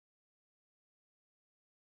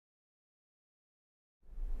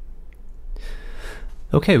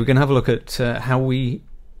Okay, we're going to have a look at how we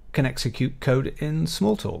can execute code in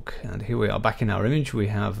Smalltalk. And here we are back in our image. We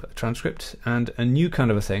have a transcript and a new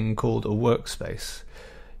kind of a thing called a workspace.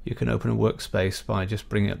 You can open a workspace by just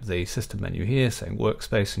bringing up the system menu here, saying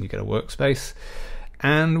workspace, and you get a workspace.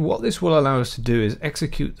 And what this will allow us to do is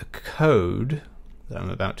execute the code that I'm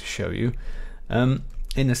about to show you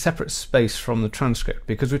in a separate space from the transcript,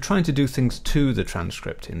 because we're trying to do things to the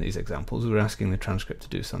transcript in these examples. We're asking the transcript to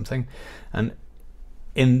do something. And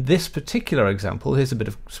in this particular example, here's a bit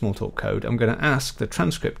of Smalltalk code. I'm going to ask the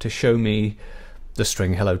transcript to show me the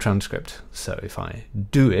string hello transcript. So if I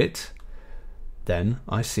do it, then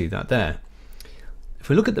I see that there. If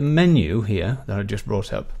we look at the menu here that I just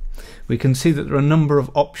brought up, we can see that there are a number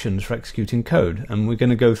of options for executing code, and we're going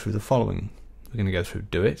to go through the following. We're going to go through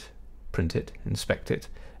do it, print it, inspect it,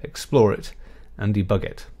 explore it, and debug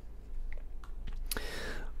it.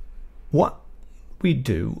 What we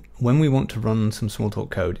do when we want to run some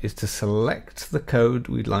Smalltalk code is to select the code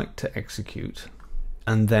we'd like to execute,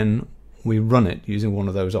 and then we run it using one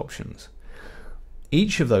of those options.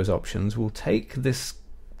 Each of those options will take this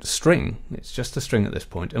string, it's just a string at this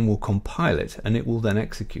point, and will compile it, and it will then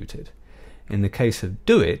execute it. In the case of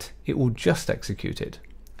do it, it will just execute it.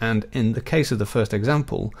 And in the case of the first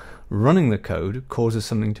example, running the code causes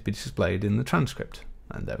something to be displayed in the transcript.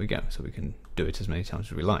 And there we go, so we can do it as many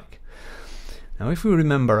times as we like. Now if we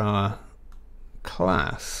remember our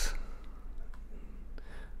class,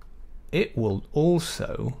 it will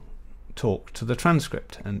also talk to the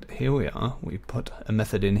transcript, and here we are, we put a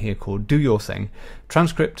method in here called do your thing,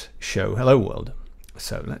 transcript show hello world.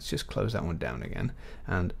 So let's just close that one down again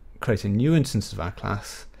and create a new instance of our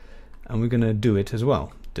class, and we're going to do it as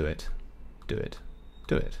well. Do it, do it,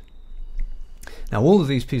 do it. Now all of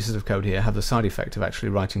these pieces of code here have the side effect of actually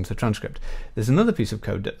writing to the transcript. There's another piece of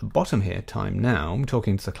code at the bottom here, time now. I'm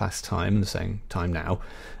talking to the class time and saying time now,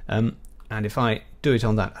 and if I do it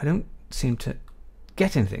on that, I don't seem to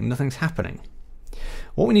get anything, nothing's happening.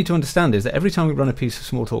 What we need to understand is that every time we run a piece of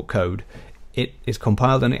Smalltalk code, it is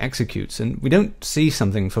compiled and it executes, and we don't see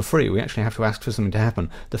something for free. We actually have to ask for something to happen.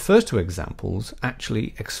 The first two examples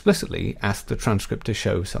actually explicitly ask the transcript to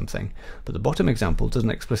show something, but the bottom example doesn't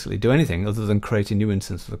explicitly do anything other than create a new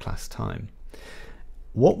instance of the class time.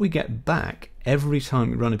 What we get back every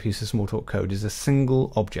time we run a piece of Smalltalk code is a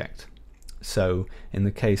single object. So in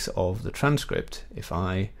the case of the transcript, if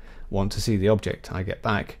I want to see the object I get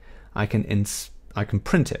back, I can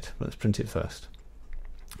print it. Let's print it first.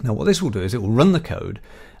 Now what this will do is it will run the code,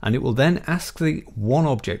 and it will then ask the one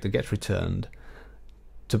object that gets returned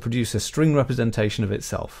to produce a string representation of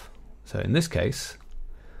itself. So in this case,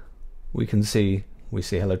 we see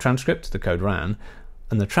hello transcript, the code ran,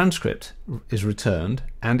 and the transcript is returned,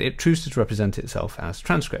 and it chooses to represent itself as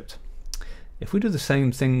transcript. If we do the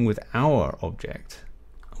same thing with our object,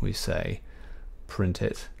 we say print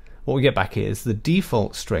it, what we get back here is the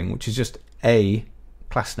default string, which is just a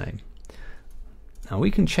class name. Now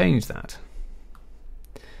we can change that.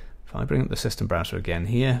 If I bring up the system browser again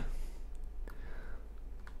here,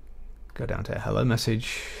 go down to hello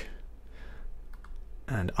message,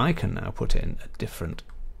 and I can now put in a different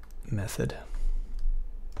method.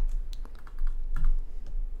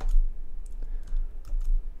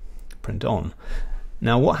 Print on.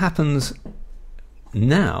 Now what happens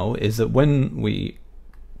now is that when we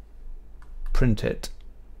print it,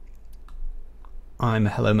 I'm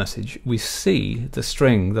a hello message, we see the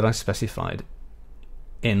string that I specified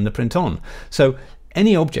in the print on. So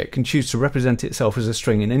any object can choose to represent itself as a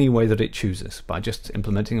string in any way that it chooses by just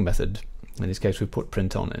implementing a method. In this case we put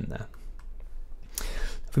print on in there.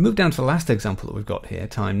 If we move down to the last example that we've got here,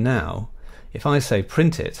 time now, if I say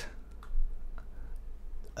print it,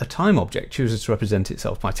 a time object chooses to represent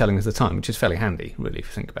itself by telling us the time, which is fairly handy really if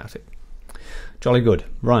you think about it. Jolly good.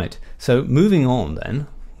 Right, so moving on then,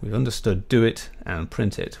 we've understood do it and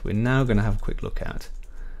print it. We're now going to have a quick look at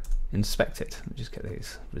inspect it. Let me just get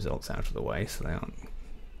these results out of the way so they aren't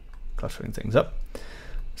cluttering things up.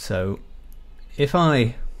 So if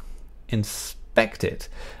I inspect it,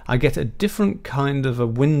 I get a different kind of a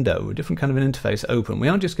window, a different kind of an interface open. We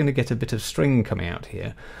aren't just going to get a bit of string coming out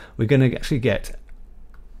here. We're going to actually get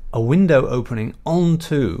a window opening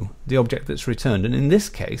onto the object that's returned, and in this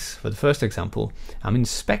case, for the first example, I'm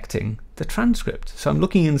inspecting the transcript, so I'm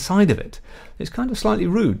looking inside of it. It's kind of slightly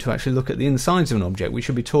rude to actually look at the insides of an object. We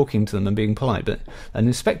should be talking to them and being polite, but an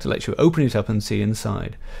inspector lets you open it up and see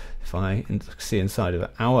inside. If I see inside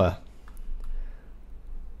of our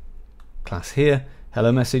class here,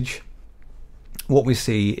 hello message, what we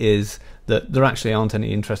see is that there actually aren't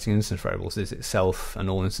any interesting instance variables. It's itself and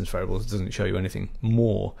all instance variables. It doesn't show you anything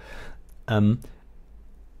more.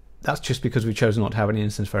 that's just because we chose not to have any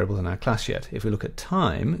instance variables in our class yet. If we look at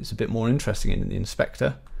time, it's a bit more interesting in the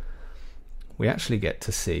inspector. We actually get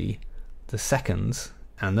to see the seconds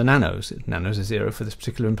and the nanos. Nanos are 0 for this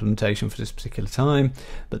particular implementation for this particular time,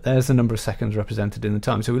 but there's the number of seconds represented in the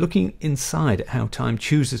time. So we're looking inside at how time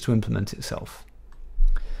chooses to implement itself.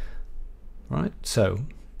 Right, so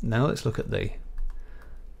now let's look at the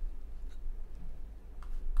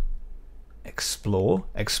explore.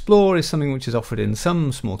 Explore is something which is offered in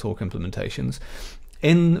some Smalltalk implementations.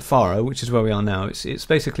 In Faro, which is where we are now, it's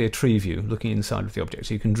basically a tree view looking inside of the object,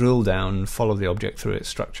 so you can drill down and follow the object through its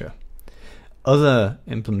structure. Other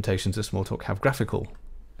implementations of Smalltalk have graphical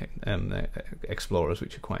explorers,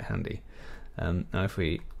 which are quite handy. Now if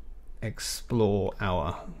we explore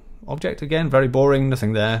our object again, very boring,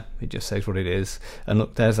 nothing there, it just says what it is. And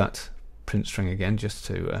look, there's that print string again, just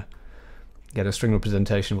to get a string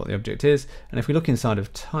representation of what the object is. And if we look inside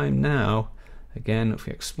of time now, again, if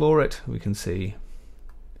we explore it, we can see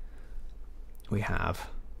we have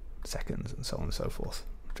seconds and so on and so forth.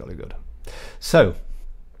 Jolly good. So,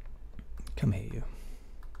 come here, you.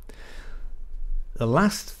 The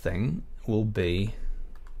last thing will be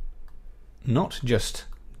not just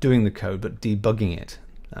doing the code, but debugging it.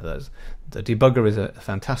 Now, the debugger is a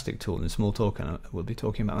fantastic tool in Smalltalk, and we'll be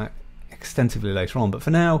talking about that extensively later on. But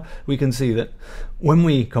for now, we can see that when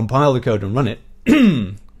we compile the code and run it,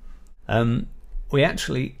 we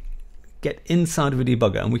actually get inside of a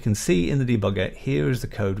debugger, and we can see in the debugger, here is the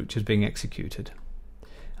code which is being executed.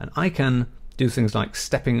 And I can do things like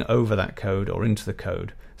stepping over that code or into the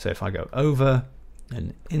code. So if I go over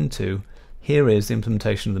and into, here is the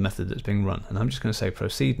implementation of the method that's being run. And I'm just going to say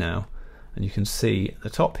proceed now, and you can see at the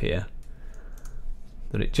top here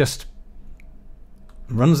that it just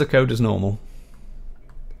runs the code as normal,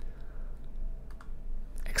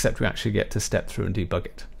 except we actually get to step through and debug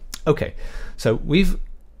it. Okay, so we've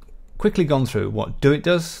quickly gone through what do it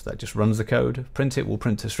does. That just runs the code. Print it will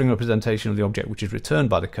print a string representation of the object which is returned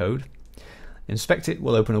by the code. Inspect it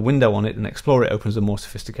will open a window on it, and explore it opens a more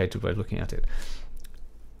sophisticated way of looking at it.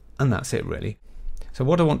 And that's it, really. So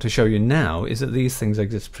what I want to show you now is that these things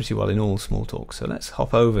exist pretty well in all Smalltalk. So let's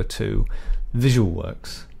hop over to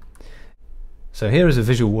VisualWorks. So here is a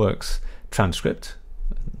VisualWorks transcript,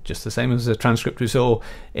 just the same as the transcript we saw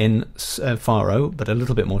in Faro, but a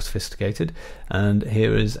little bit more sophisticated. And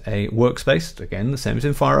here is a workspace, again the same as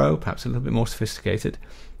in Faro, perhaps a little bit more sophisticated.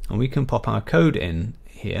 And we can pop our code in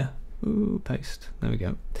here. Ooh, paste. There we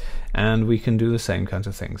go. And we can do the same kinds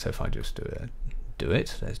of things. So if I just do it,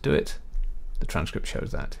 let's do it. The transcript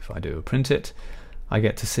shows that. If I do a print it, I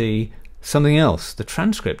get to see something else. The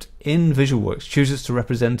transcript in VisualWorks chooses to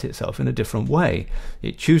represent itself in a different way.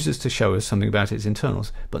 It chooses to show us something about its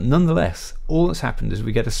internals, but nonetheless, all that's happened is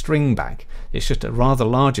we get a string back. It's just a rather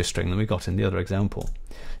larger string than we got in the other example.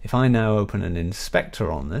 If I now open an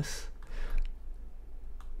inspector on this,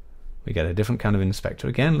 we get a different kind of inspector.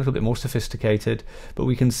 Again, a little bit more sophisticated, but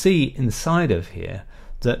we can see inside of here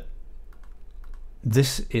that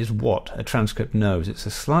this is what a transcript knows. It's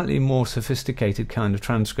a slightly more sophisticated kind of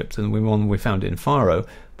transcript than the one we found in Faro,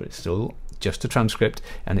 but it's still just a transcript,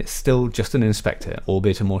 and it's still just an inspector,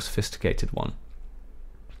 albeit a more sophisticated one.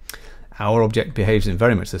 Our object behaves in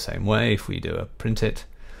very much the same way. If we do a print it,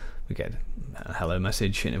 we get a hello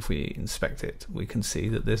message, and if we inspect it, we can see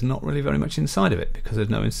that there's not really very much inside of it because there's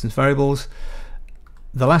no instance variables.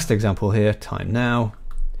 The last example here, time now,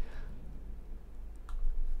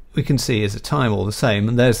 we can see is a time all the same,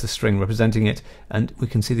 and there's the string representing it, and we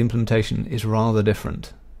can see the implementation is rather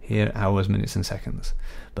different. Here, hours, minutes, and seconds.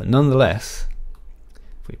 But nonetheless,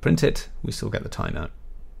 if we print it, we still get the timeout.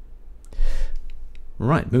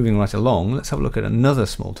 Right, moving right along, let's have a look at another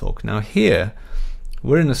Smalltalk. Now here,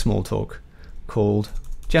 we're in a Smalltalk called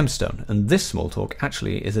Gemstone, and this Smalltalk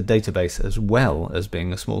actually is a database as well as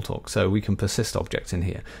being a Smalltalk, so we can persist objects in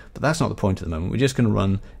here. But that's not the point at the moment. We're just going to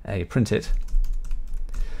run a print it,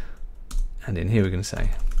 and in here we're going to say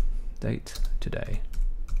date today,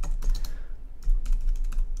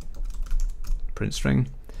 print string,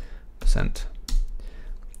 %,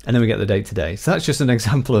 and then we get the date today. So that's just an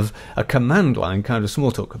example of a command line kind of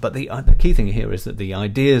Smalltalk, but the key thing here is that the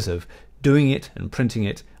ideas of doing it and printing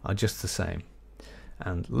it are just the same.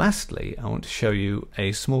 And lastly, I want to show you a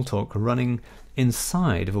Smalltalk running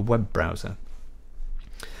inside of a web browser.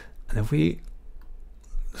 And if we,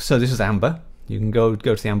 so this is Amber. You can go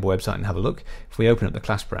to the Amber website and have a look. If we open up the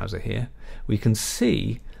class browser here, we can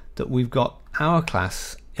see that we've got our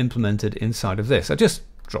class implemented inside of this. I just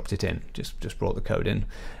dropped it in, just brought the code in.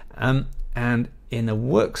 And in a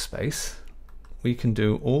workspace, we can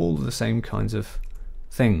do all the same kinds of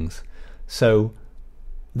things. So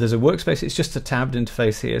there's a workspace. It's just a tabbed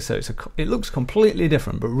interface here, so it looks completely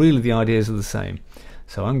different, but really the ideas are the same.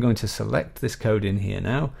 So I'm going to select this code in here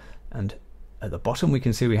now, and at the bottom we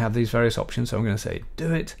can see we have these various options. So I'm going to say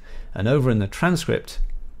do it, and over in the transcript,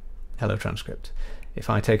 hello transcript, if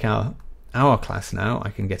I take our class now, I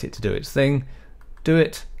can get it to do its thing, do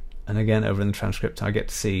it, and again over in the transcript I get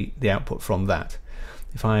to see the output from that.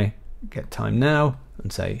 If I get time now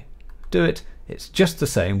and say do it, it's just the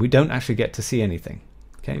same. We don't actually get to see anything.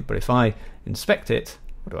 Okay, but if I inspect it,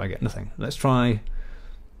 what do I get? Nothing. Let's try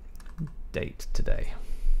date today.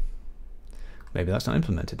 Maybe that's not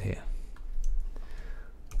implemented here.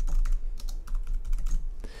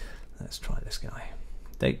 Let's try this guy.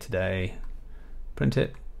 Date today, print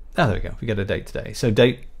it. Ah, there we go. We get a date today. So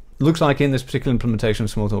date looks like in this particular implementation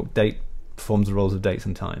of Smalltalk, date performs the roles of dates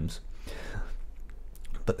and times.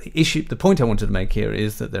 But the point I wanted to make here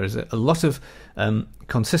is that there is a lot of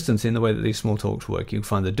consistency in the way that these Smalltalks work. You can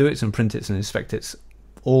find the do its and print its and inspect its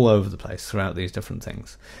all over the place throughout these different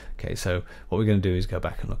things. Okay, so what we're going to do is go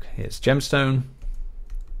back and look. Here's Gemstone,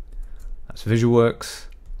 that's VisualWorks,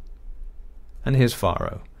 and here's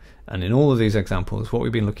Faro. And in all of these examples, what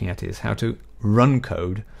we've been looking at is how to run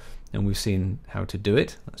code, and we've seen how to do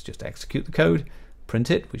it. Let's just execute the code,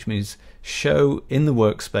 print it, which means show in the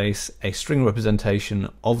workspace a string representation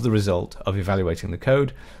of the result of evaluating the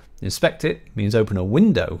code. Inspect it means open a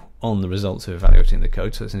window on the results of evaluating the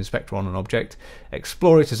code, so it's an inspector on an object.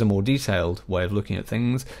 Explore it is a more detailed way of looking at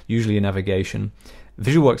things, usually in navigation.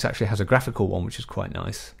 VisualWorks actually has a graphical one, which is quite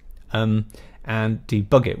nice. And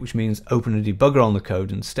debug it, which means open a debugger on the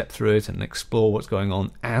code and step through it and explore what's going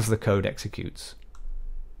on as the code executes.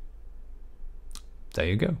 There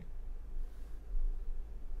you go.